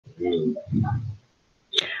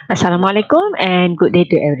Assalamualaikum and good day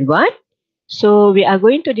to everyone. So we are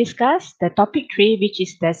going to discuss the topic 3, which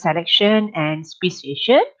is the selection and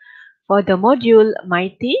speciation for the module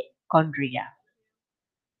Mighty Chondria.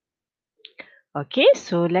 Okay,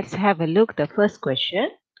 so let's have a look at the first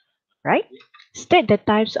question, right? State the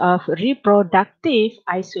types of reproductive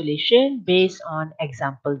isolation based on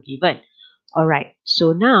example given. Alright,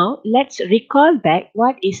 so now let's recall back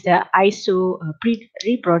what is the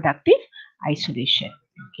reproductive isolation.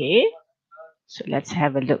 Okay, so let's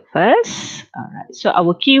have a look first. Alright, so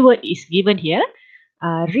our keyword is given here,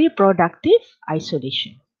 reproductive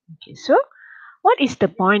isolation. Okay, so what is the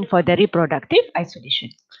point for the reproductive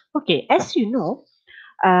isolation? Okay, as you know,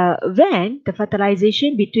 when the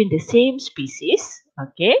fertilization between the same species,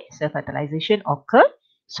 okay, so fertilization occur,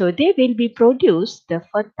 so they will be produce the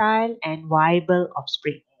fertile and viable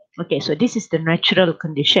offspring. Okay, so this is the natural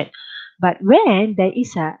condition. But when there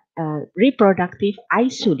is a reproductive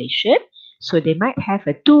isolation, so they might have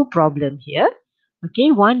a two problem here.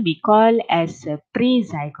 Okay, one we call as a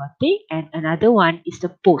pre-zygotic and another one is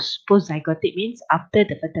the post-zygotic, means after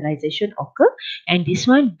the fertilization occur, and this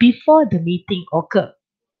one before the mating occur.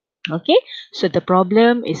 Okay, so the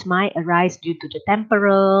problem is might arise due to the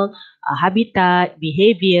temporal, habitat,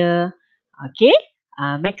 behavior, okay,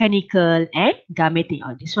 mechanical and gametic.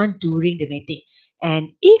 This one during the mating.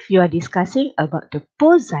 And if you are discussing about the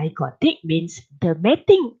post-zygotic, means the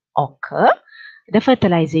mating occur, the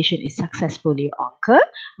fertilization is successfully occur,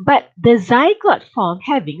 but the zygote form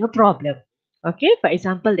having a problem. Okay, for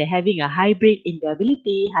example, they're having a hybrid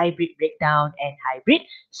inviability, hybrid breakdown, and hybrid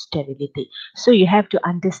sterility. So you have to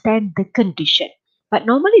understand the condition. But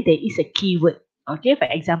normally there is a keyword. Okay, for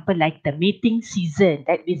example, like the mating season,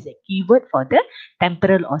 that is a keyword for the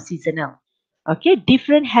temporal or seasonal. Okay,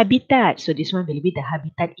 different habitat. So this one will be the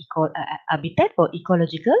habitat for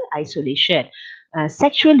ecological isolation.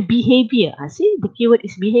 Sexual behavior. See, the keyword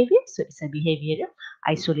is behavior, so it's a behavioral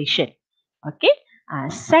isolation. Okay.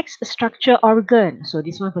 Sex structure organ. So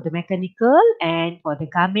this one for the mechanical, and for the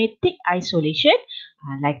gametic isolation,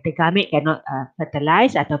 like the gamete cannot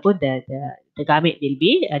fertilize ataupun the gamete will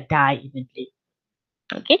be die eventually.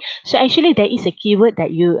 Okay, so actually there is a keyword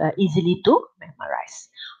that you easily to memorize.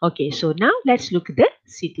 Okay, so now let's look at the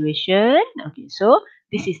situation. Okay, so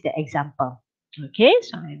this is the example. Okay,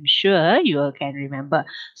 so I'm sure you all can remember.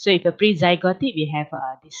 So if a pre-zygotic, we have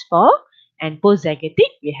this 4, and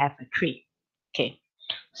post-zygotic, we have a 3. Okay,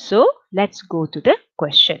 so let's go to the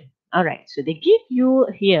question. All right, so they give you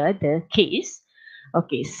here the case.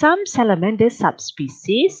 Okay, some salamander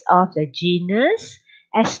subspecies of the genus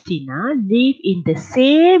Astina live in the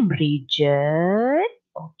same region,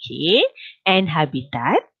 okay, and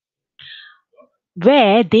habitat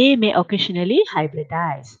where they may occasionally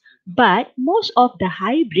hybridize. But most of the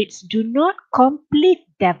hybrids do not complete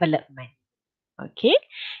development, okay,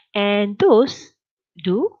 and those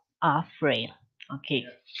do are frail. Okay,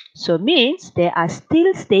 so means they are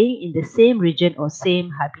still staying in the same region or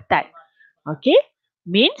same habitat. Okay,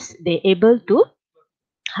 means they able to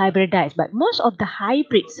hybridize, but most of the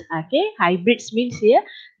hybrids, okay, hybrids means here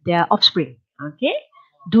their offspring, okay,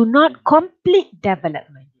 do not complete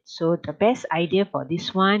development. So the best idea for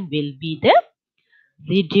this one will be the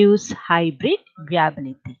reduce hybrid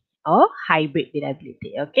viability or hybrid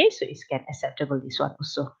viability. Okay, so it's can acceptable this one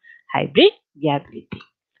also. Hybrid viability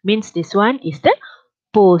means this one is the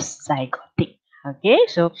post-zygotic. Okay,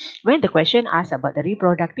 so when the question asks about the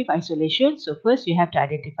reproductive isolation, so first you have to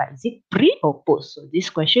identify is it pre or post. So this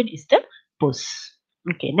question is the post.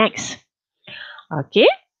 Okay, next. Okay,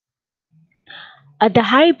 the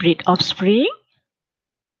hybrid offspring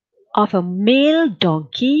of a male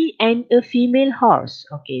donkey and a female horse.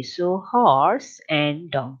 Okay, so horse and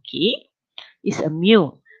donkey is a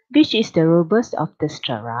mule, which is the robust of the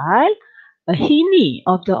sterile. A hinny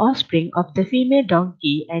of the offspring of the female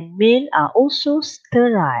donkey and male are also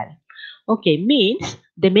sterile. Okay, means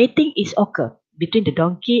the mating is occur between the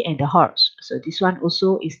donkey and the horse. So this one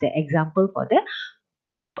also is the example for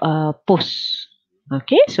the post.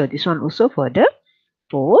 Okay, so this one also for the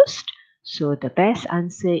post. So the best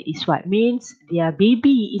answer is what means their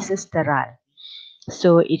baby is a sterile.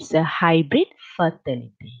 So it's a hybrid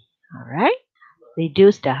fertility. All right,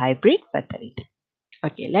 reduce the hybrid fertility.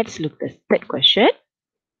 Okay, let's look at the third question.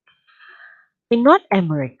 In North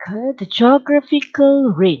America, the geographical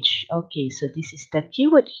range. Okay, so this is the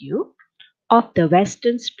keyword U of the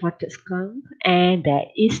western spotted skunk and the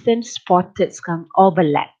eastern spotted skunk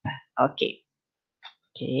overlap. Okay.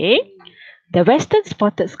 Okay. The western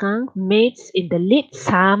spotted skunk mates in the late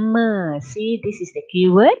summer. See, this is the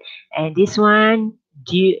keyword. And this one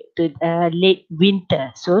due to late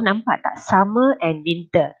winter. So nampak tak? Summer and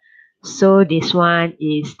winter. So this one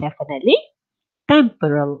is definitely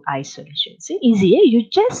temporal isolation. So easy, eh?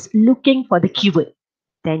 You're just looking for the keyword.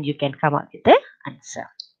 Then you can come up with the answer.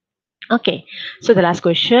 Okay, so the last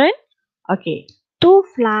question. Okay, two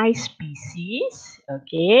fly species.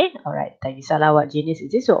 Okay, all right. Tak kisahlah what genus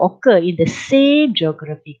is it. So occur in the same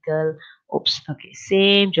geographical,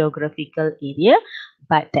 same geographical area,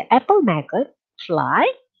 but the apple maggot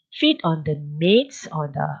fly feed on the mates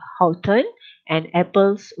on the hawthorn and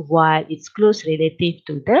apples, while it's close relative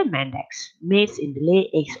to the mandax. Mates in the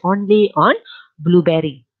lay eggs only on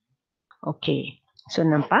blueberry. Okay, so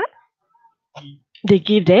nampak? They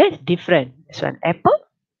give the different. This one apple,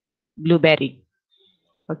 blueberry.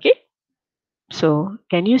 Okay. So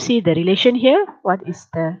can you see the relation here? What is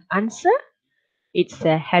the answer? It's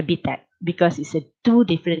the habitat because it's a two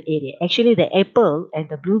different area. Actually, the apple and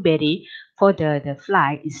the blueberry for the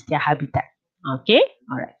fly is their habitat. Okay.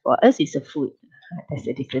 All right. For us, it's a food. That's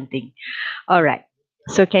a different thing. All right.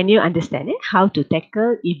 So can you understand it? How to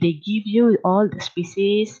tackle if they give you all the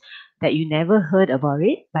species that you never heard about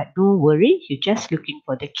it, but don't worry, you're just looking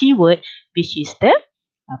for the keyword, which is the,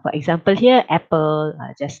 for example here, apple.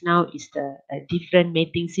 Just now is the different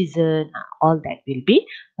mating season. All that will be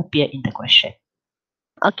appear in the question.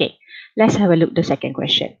 Okay, let's have a look at the second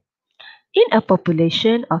question. In a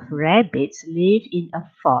population of rabbits live in a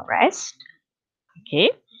forest, okay,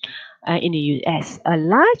 in the US, a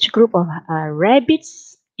large group of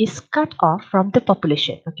rabbits is cut off from the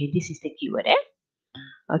population. Okay, this is the keyword.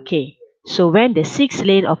 Okay, so when the 6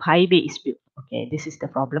 lane of highway is built, okay, this is the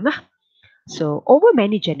problem. So over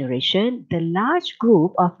many generations, the large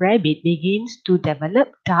group of rabbit begins to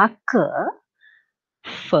develop darker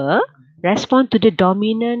fur, respond to the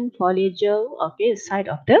dominant foliageal side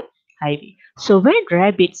of the highway. So when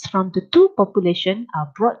rabbits from the two populations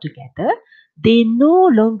are brought together, they no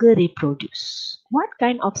longer reproduce. What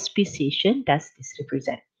kind of speciation does this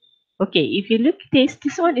represent? Okay, if you look at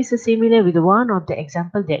this one is similar with one of the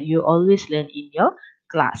example that you always learn in your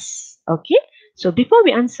class. Okay, so before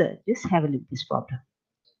we answer, just have a look at this problem.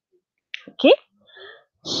 Okay,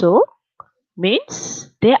 so means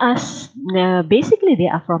they are basically they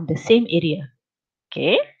are from the same area.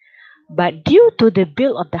 Okay, but due to the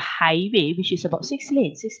build of the highway, which is about 6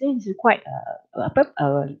 lanes, 6 lanes is quite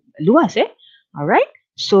luas, eh? All right.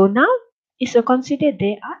 So now it's considered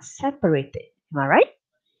they are separated. Am I right?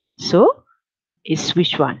 So it's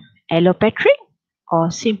which one? Allopatric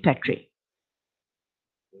or sympatric?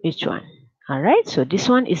 Which one? All right. So this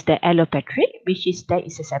one is the allopatric, which is that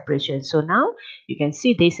is a separation. So now you can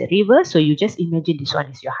see there's a river. So you just imagine this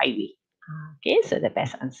one is your highway. Okay. So the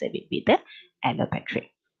best answer will be the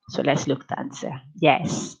allopatric. So let's look at the answer.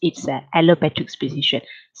 Yes, it's an allopatric speciation.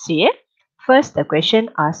 See, first the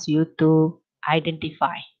question asks you to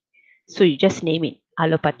identify. So you just name it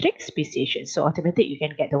allopatric speciation. So automatically you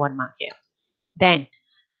can get the 1 mark here. Then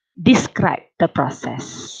describe the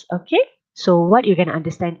process. Okay. So what you can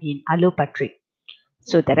understand in allopatric.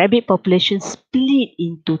 So the rabbit population split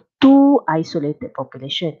into two isolated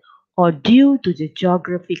population or due to the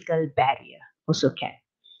geographical barrier also can.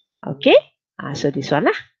 Okay. So this one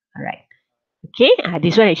lah. Alright. Okay.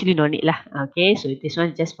 This one actually no need lah. Okay. So this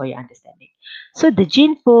one just for your understanding. So the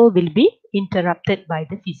gene flow will be interrupted by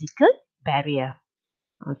the physical barrier.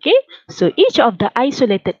 Okay, so each of the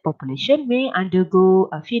isolated population may undergo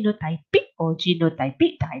a phenotypic or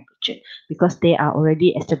genotypic divergence because they are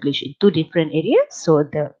already established in two different areas. So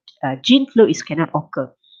the gene flow is cannot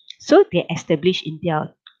occur. So they establish in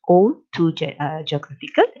their own two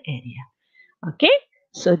geographical area. Okay,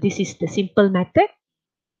 so this is the simple method.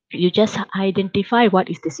 You just identify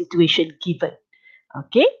what is the situation given.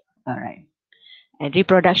 Okay, all right. And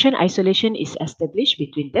reproduction isolation is established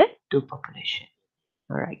between the two populations.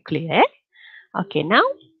 All right, clear? Okay, now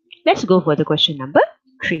let's go for the question number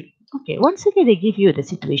 3. Okay, once again they give you the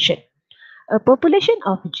situation. A population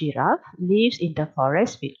of giraffe lives in the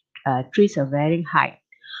forest with trees of varying height.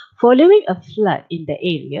 Following a flood in the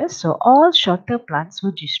area, so all shorter plants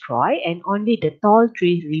were destroyed and only the tall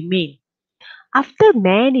trees remain. After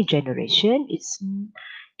many generations,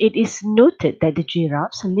 it is noted that the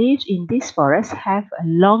giraffes lived in this forest have a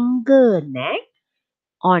longer neck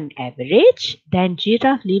on average than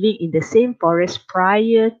giraffe living in the same forest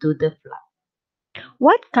prior to the flood.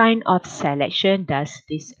 What kind of selection does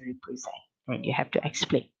this represent? And you have to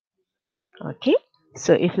explain. Okay,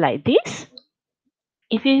 so if like this,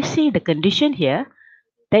 if you see the condition here,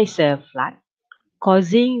 there is a flood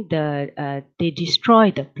causing they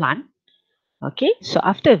destroy the plant. Okay, so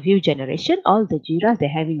after a few generations, all the giraffes they're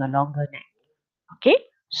having a longer neck. Okay,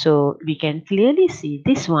 So we can clearly see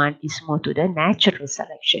this one is more to the natural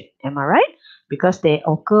selection. Am I right? Because they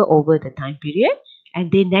occur over the time period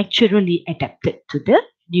and they naturally adapted to the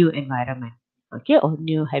new environment. Okay, or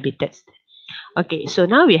new habitats. Okay, so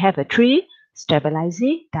now we have a tree: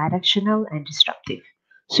 stabilizing, directional, and disruptive.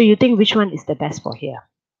 So you think which one is the best for here?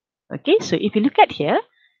 Okay, so if you look at here,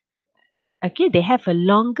 okay, they have a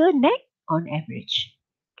longer neck on average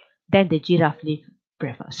than the giraffe leaf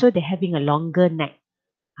prefer. So they're having a longer neck.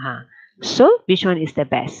 So which one is the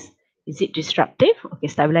best? Is it disruptive? Okay,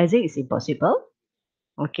 stabilizing is impossible.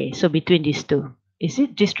 Okay, so between these two. Is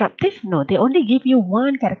it disruptive? No, they only give you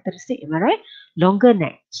one characteristic, am I right? Longer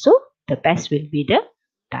neck. So the best will be the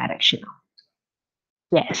directional.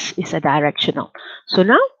 Yes, it's a directional. So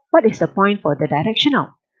now, what is the point for the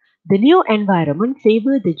directional? The new environment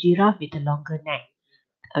favor the giraffe with a longer neck.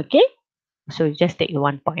 Okay, so you just take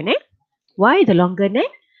one point. Why the longer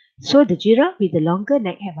neck? So the giraffe with the longer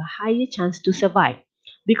neck have a higher chance to survive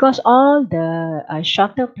because all the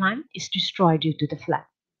shorter plant is destroyed due to the flood.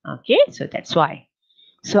 Okay, so that's why.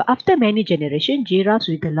 So after many generations, giraffes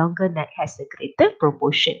with the longer neck has a greater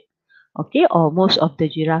proportion. Okay, or most of the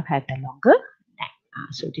giraffe have the longer neck.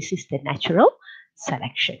 So this is the natural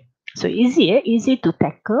selection. So easy to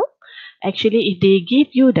tackle. Actually, if they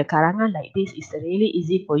give you the karangan like this, it's really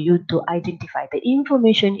easy for you to identify. The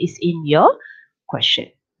information is in your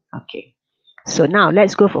question. Okay. So now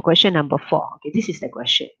let's go for question number 4. Okay, this is the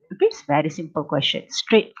question. Okay, it's very simple question,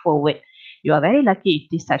 straightforward. You are very lucky if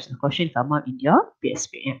these types of question come out in your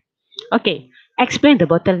PSPM. Okay, explain the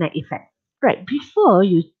bottleneck effect. Right, before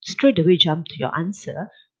you straight away jump to your answer,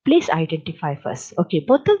 please identify first. Okay,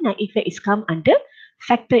 bottleneck effect is come under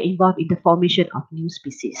factor involved in the formation of new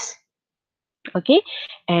species. Okay,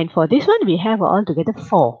 and for this one, we have altogether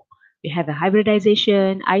 4. We have a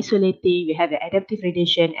hybridization, isolating, we have an adaptive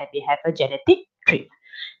radiation, and we have a genetic drift.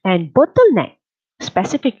 And bottleneck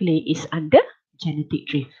specifically is under genetic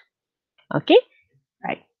drift. Okay,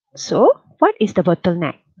 right. So, what is the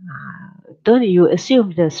bottleneck? Don't you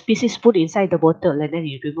assume the species put inside the bottle and then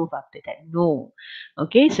you remove after that. No.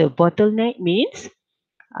 Okay, so bottleneck means,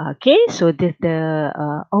 okay, so the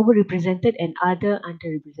overrepresented and other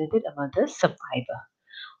underrepresented among the survivor.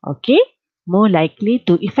 Okay, more likely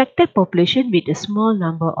to affected population with a small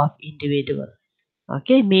number of individual.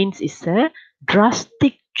 Okay, means it's a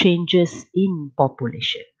drastic changes in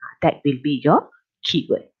population. That will be your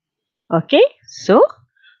keyword. Okay, so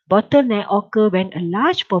bottleneck occur when a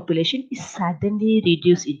large population is suddenly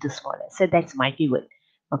reduced into smaller. So that's my keyword.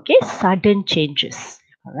 Okay, sudden changes.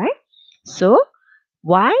 All right. So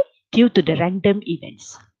why? Due to the random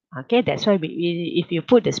events. Okay, that's why if you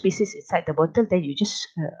put the species inside the bottle, then you just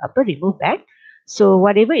remove that. So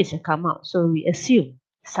whatever is come out, so we assume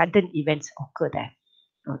sudden events occur there.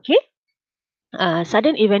 Okay,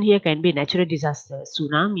 sudden event here can be natural disaster,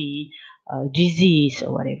 tsunami, disease,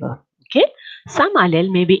 or whatever. Okay, some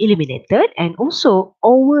allele may be eliminated and also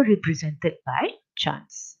overrepresented by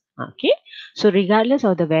chance. Okay, so regardless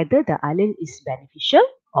of the whether the allele is beneficial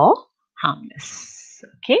or harmless.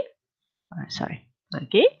 Okay. Sorry.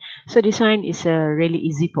 Okay. So this one is really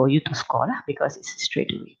easy for you to score because it's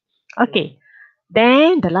straight away. Okay.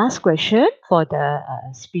 Then the last question for the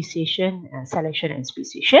speciation, selection and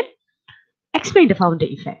speciation. Explain the founder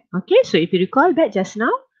effect. Okay. So if you recall back just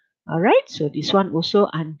now, all right. So this one also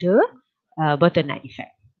under bottleneck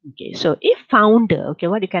effect. Okay. So if founder, okay,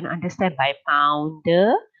 what you can understand by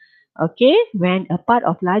founder, okay, when a part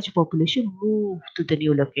of large population move to the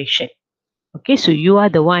new location. Okay, so you are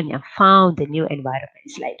the one that found the new environment.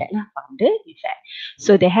 It's like that, found the effect.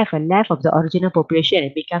 So they have a left of the original population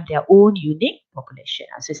and become their own unique population.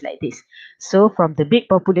 So it's like this. So from the big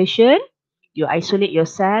population, you isolate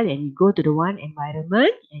yourself and you go to the one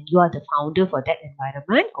environment and you are the founder for that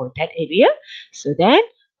environment or that area. So then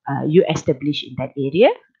you establish in that area,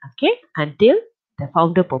 okay, until the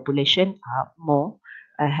founder population are more,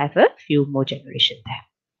 have a few more generation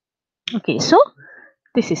there. Okay, so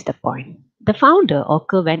this is the point. The founder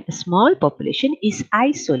occur when a small population is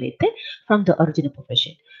isolated from the original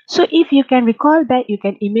population. So if you can recall back, you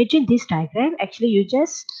can imagine this diagram. Actually, you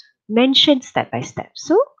just mentioned step by step.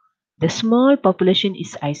 So the small population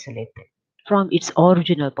is isolated from its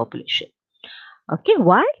original population. Okay,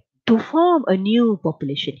 why? To form a new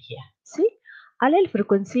population here. See, allele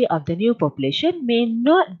frequency of the new population may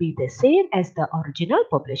not be the same as the original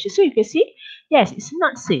population. So you can see, yes, it's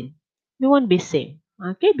not same. It won't be same.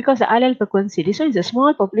 Okay, because the allele frequency, this one is a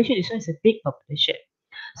small population, this one is a big population.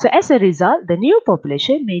 So as a result, the new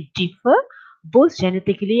population may differ both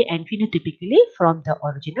genetically and phenotypically from the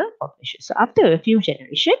original population. So after a few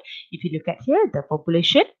generations, if you look at here, the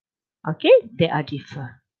population, okay, they are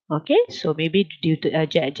different. Okay, so maybe due to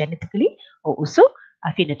genetically or also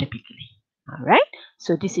phenotypically. All right,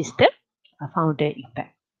 so this is the founder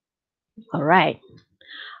effect. All right,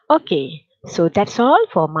 okay, so that's all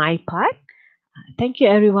for my part. Thank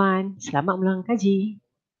you everyone. Selamat ulang kaji.